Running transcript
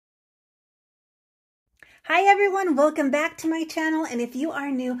Hi everyone, welcome back to my channel, and if you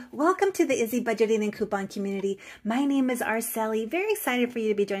are new, welcome to the Izzy Budgeting and Coupon Community. My name is Arceli. Very excited for you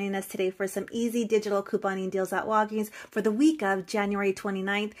to be joining us today for some easy digital couponing deals at Walgreens for the week of January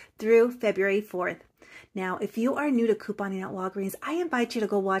 29th through February 4th. Now, if you are new to couponing at Walgreens, I invite you to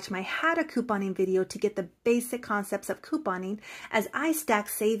go watch my How to Couponing video to get the basic concepts of couponing as I stack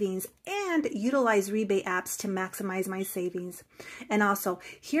savings and utilize rebate apps to maximize my savings. And also,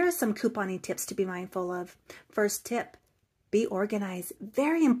 here are some couponing tips to be mindful of. First tip, be organized.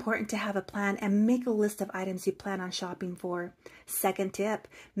 Very important to have a plan and make a list of items you plan on shopping for. Second tip,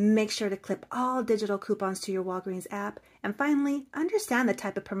 make sure to clip all digital coupons to your Walgreens app. And finally, understand the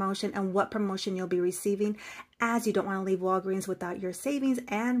type of promotion and what promotion you'll be receiving, as you don't want to leave Walgreens without your savings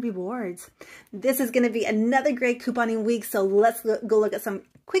and rewards. This is going to be another great couponing week, so let's go look at some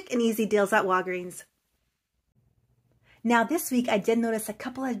quick and easy deals at Walgreens. Now this week I did notice a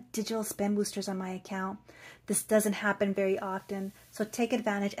couple of digital spend boosters on my account. This doesn't happen very often, so take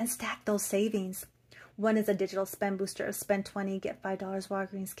advantage and stack those savings. One is a digital spend booster of spend 20, get $5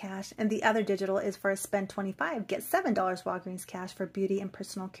 Walgreens cash, and the other digital is for a spend 25, get $7 Walgreens cash for beauty and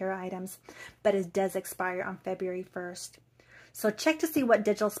personal care items, but it does expire on February 1st. So check to see what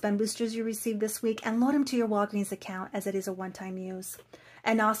digital spend boosters you received this week and load them to your Walgreens account, as it is a one-time use.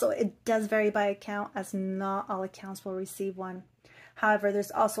 And also, it does vary by account, as not all accounts will receive one. However,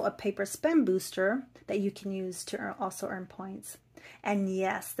 there's also a paper spend booster that you can use to also earn points. And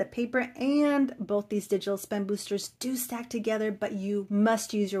yes, the paper and both these digital spend boosters do stack together, but you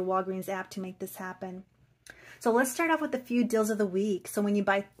must use your Walgreens app to make this happen. So let's start off with a few deals of the week. So when you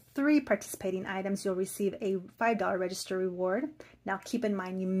buy 3 participating items, you'll receive a $5 register reward. Now keep in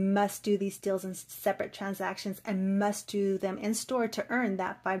mind, you must do these deals in separate transactions and must do them in store to earn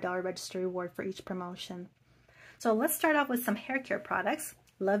that $5 register reward for each promotion. So let's start off with some hair care products.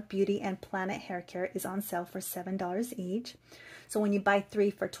 Love Beauty and Planet Hair Care is on sale for $7 each. So when you buy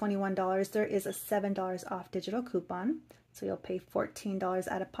 3 for $21, there is a $7 off digital coupon. So you'll pay $14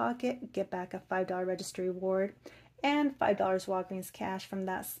 out of pocket, get back a $5 register reward, and $5 Walgreens cash from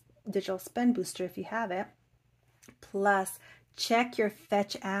that digital spend booster if you have it. Plus, check your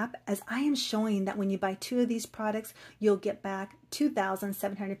Fetch app, as I am showing that when you buy 2 of these products, you'll get back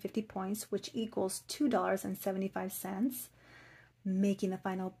 2,750 points, which equals $2.75, making the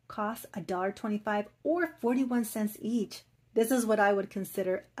final cost $1.25 or 41 cents each. This is what I would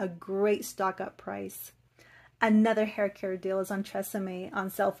consider a great stock up price. Another hair care deal is on Tresemme, on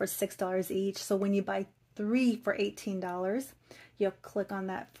sale for $6 each. So when you buy 3 for $18, you'll click on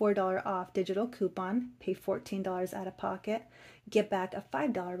that $4 off digital coupon, pay $14 out of pocket, get back a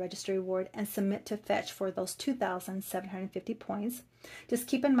 $5 register reward, and submit to Fetch for those 2,750 points. Just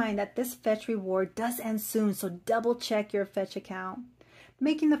keep in mind that this Fetch reward does end soon, so double check your Fetch account,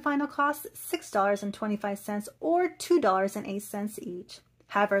 making the final cost $6.25 or $2.08 each.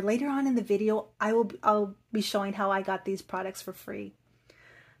 However, later on in the video, I'll be showing how I got these products for free.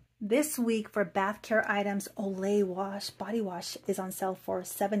 This week for bath care items, Olay body wash is on sale for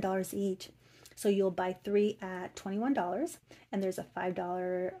 $7 each. So you'll buy 3 at $21, and there's a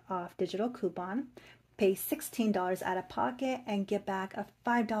 $5 off digital coupon. Pay $16 out of pocket and get back a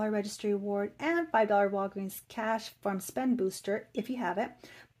 $5 registry reward and $5 Walgreens cash from Spend Booster if you have it.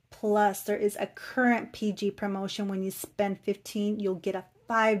 Plus, there is a current PG promotion. When you spend $15, you'll get a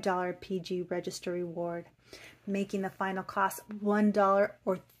 $5 PG register reward, making the final cost $1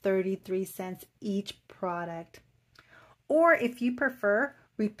 or 33 cents each product. Or if you prefer,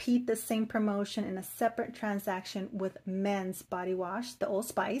 repeat the same promotion in a separate transaction with men's body wash, the Old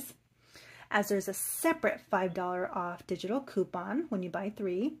Spice, as there's a separate $5 off digital coupon when you buy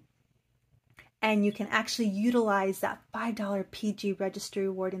 3. And you can actually utilize that $5 PG register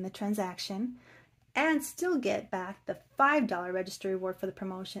reward in the transaction and still get back the $5 register reward for the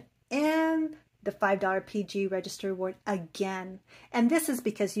promotion and the $5 PG register reward again. And this is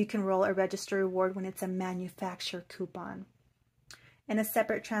because you can roll a register reward when it's a manufacturer coupon. In a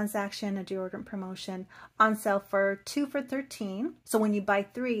separate transaction, a deodorant promotion on sale for 2 for $13. So when you buy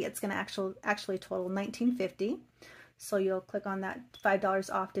 3, it's going to actually total $19.50. So you'll click on that $5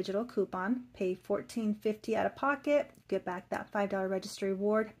 off digital coupon, pay $14.50 out of pocket, get back that $5 register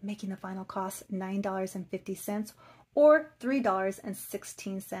reward, making the final cost $9.50 or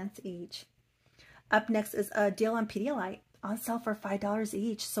 $3.16 each. Up next is a deal on Pedialyte, on sale for $5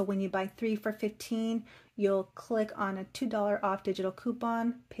 each. So when you buy 3 for $15, you'll click on a $2 off digital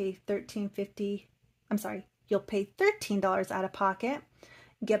coupon, pay you'll pay $13 out of pocket,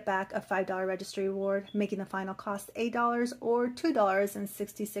 get back a $5 registry reward, making the final cost $8 or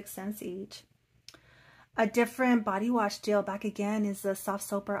 $2.66 each. A different body wash deal back again is the Soft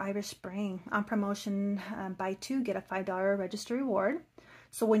Soaper Irish Spring. On promotion, buy two, get a $5 register reward.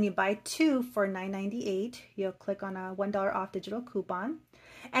 So when you buy two for $9.98, you'll click on a $1 off digital coupon.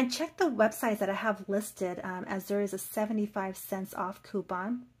 And check the websites that I have listed, as there is a 75 cents off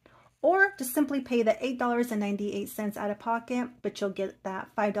coupon. Or just simply pay the $8.98 out of pocket, but you'll get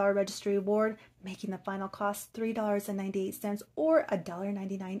that $5 registry reward, making the final cost $3.98 or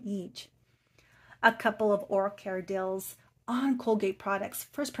 $1.99 each. A couple of oral care deals on Colgate products.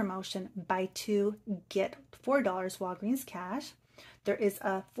 First promotion, buy two, get $4 Walgreens cash. There is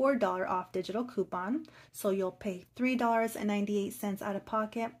a $4 off digital coupon, so you'll pay $3.98 out of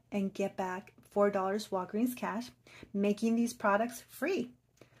pocket and get back $4 Walgreens cash, making these products free.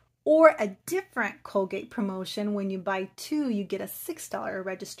 Or a different Colgate promotion, when you buy two, you get a $6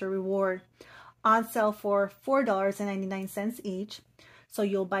 register reward, on sale for $4.99 each. So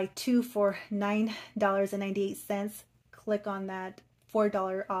you'll buy two for $9.98. Click on that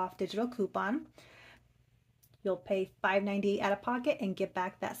 $4 off digital coupon. You'll pay $5.98 out of pocket and get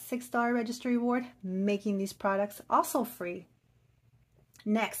back that $6 registry reward, making these products also free.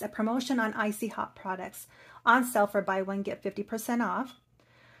 Next, a promotion on Icy Hot products, on sale for buy one, get 50% off.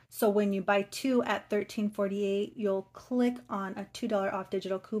 So when you buy two at $13.48, you'll click on a $2 off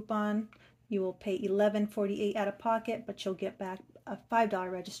digital coupon. You will pay $11.48 out of pocket, but you'll get back a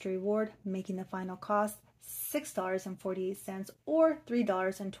 $5 registry reward, making the final cost $6.48 or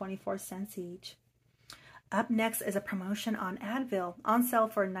 $3.24 each. Up next is a promotion on Advil, on sale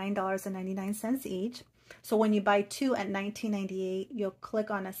for $9.99 each. So when you buy two at $19.98, you'll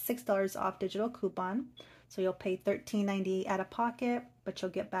click on a $6 off digital coupon. So you'll pay $13.98 out of pocket, but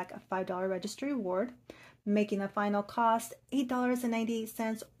you'll get back a $5 registry reward, making the final cost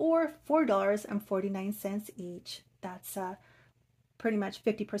 $8.98 or $4.49 each. That's pretty much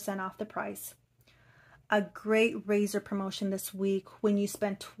 50% off the price. A great razor promotion this week. When you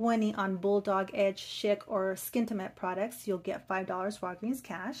spend $20 on Bulldog, Edge, Schick, or Skintimate products, you'll get $5 Walgreens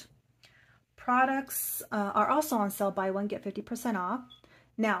cash. Products are also on sale, buy one, get 50% off.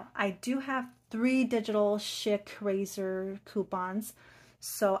 Now, I do have 3 digital Schick razor coupons.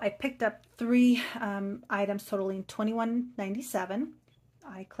 So I picked up 3 items totaling $21.97.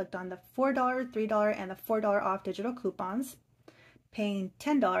 I clicked on the $4, $3, and the $4 off digital coupons, paying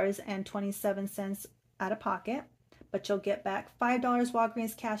 $10.27 out of pocket, but you'll get back $5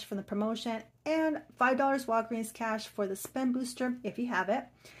 Walgreens cash from the promotion and $5 Walgreens cash for the spend booster if you have it,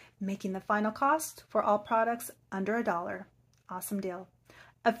 making the final cost for all products under $1. Awesome deal.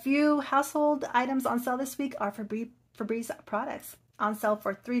 A few household items on sale this week are Febreze products, on sale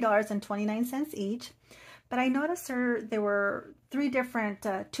for $3.29 each. But I noticed there were 3 different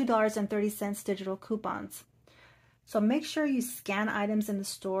 $2.30 digital coupons. So make sure you scan items in the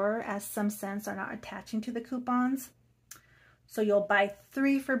store, as some scents are not attaching to the coupons. So you'll buy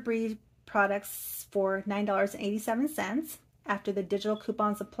 3 Febreze products for $9.87. After the digital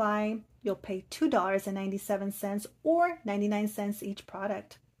coupons apply, you'll pay $2.97 or 99 cents each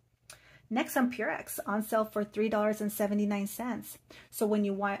product. Next on Purex, on sale for $3.79. So when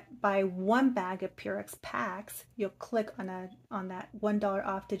you buy 1 bag of Purex packs, you'll click on that $1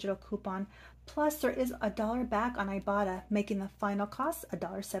 off digital coupon. Plus there is $1 back on Ibotta, making the final cost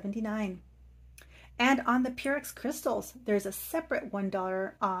 $1.79. And on the Purex crystals, there's a separate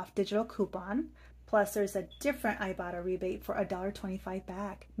 $1 off digital coupon. Plus there's a different Ibotta rebate for $1.25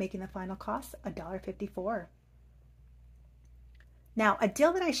 back, making the final cost $1.54. Now, a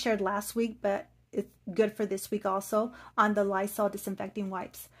deal that I shared last week, but it's good for this week also, on the Lysol disinfecting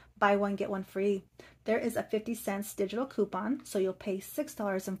wipes. Buy one, get one free. There is a 50 cents digital coupon, so you'll pay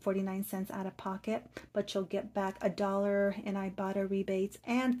 $6.49 out of pocket, but you'll get back $1 in Ibotta rebates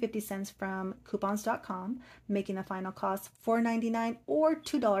and 50 cents from Cupones.com, making the final cost $4.99 or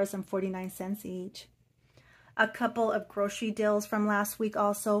 $2.49 each. A couple of grocery deals from last week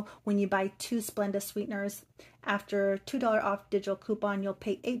also. When you buy 2 Splenda sweeteners, after $2 off digital coupon, you'll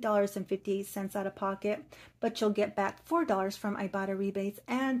pay $8.58 out of pocket, but you'll get back $4 from Ibotta rebates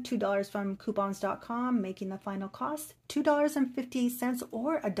and $2 from Cupones.com, making the final cost $2.58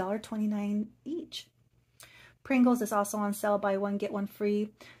 or $1.29 each. Pringles is also on sale, buy one, get one free.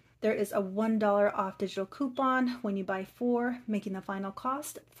 There is a $1 off digital coupon when you buy 4, making the final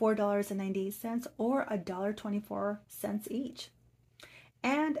cost $4.98 or $1.24 each.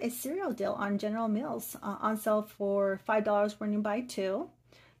 And a cereal deal on General Mills, on sale for $5 when you buy 2.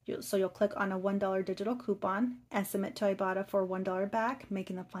 So you'll click on a $1 digital coupon and submit to Ibotta for $1 back,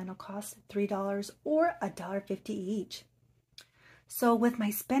 making the final cost $3 or $1.50 each. So with my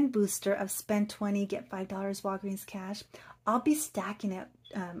spend booster of spend 20, get $5 Walgreens cash, I'll be stacking it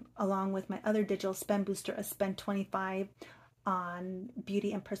along with my other digital spend booster, a spend 25 on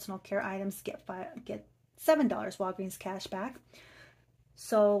beauty and personal care items, get $7 Walgreens cash back.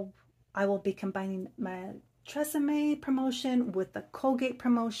 So I will be combining my Tresemme promotion with the Colgate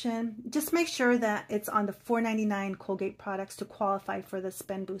promotion. Just make sure that it's on the $4.99 Colgate products to qualify for the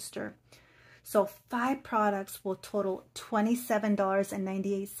spend booster. So 5 products will total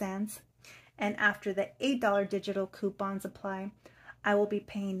 $27.98. And after the $8 digital coupons apply, I will be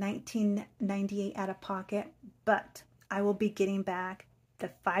paying $19.98 out of pocket, but I will be getting back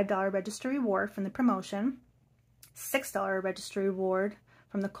the $5 register reward from the promotion, $6 register reward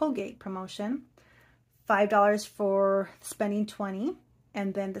from the Colgate promotion, $5 for spending 20,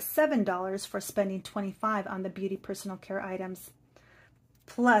 and then the $7 for spending 25 on the beauty personal care items,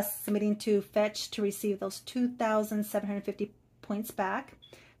 plus submitting to Fetch to receive those 2,750 points back,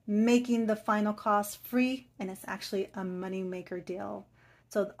 making the final cost free, and it's actually a money maker deal.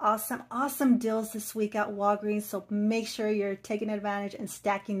 So awesome deals this week at Walgreens. So make sure you're taking advantage and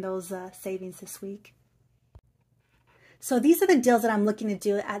stacking those savings this week. So these are the deals that I'm looking to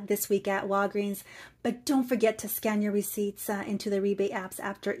do this week at Walgreens. But don't forget to scan your receipts into the rebate apps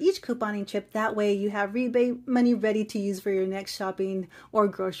after each couponing trip. That way you have rebate money ready to use for your next shopping or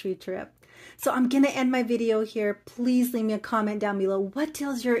grocery trip. So I'm going to end my video here. Please leave me a comment down below what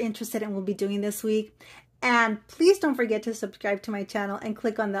deals you're interested in we'll be doing this week. And please don't forget to subscribe to my channel and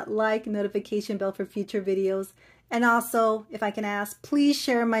click on that like notification bell for future videos. And also, if I can ask, please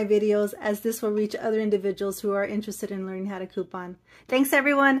share my videos as this will reach other individuals who are interested in learning how to coupon. Thanks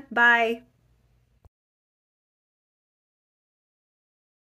everyone. Bye.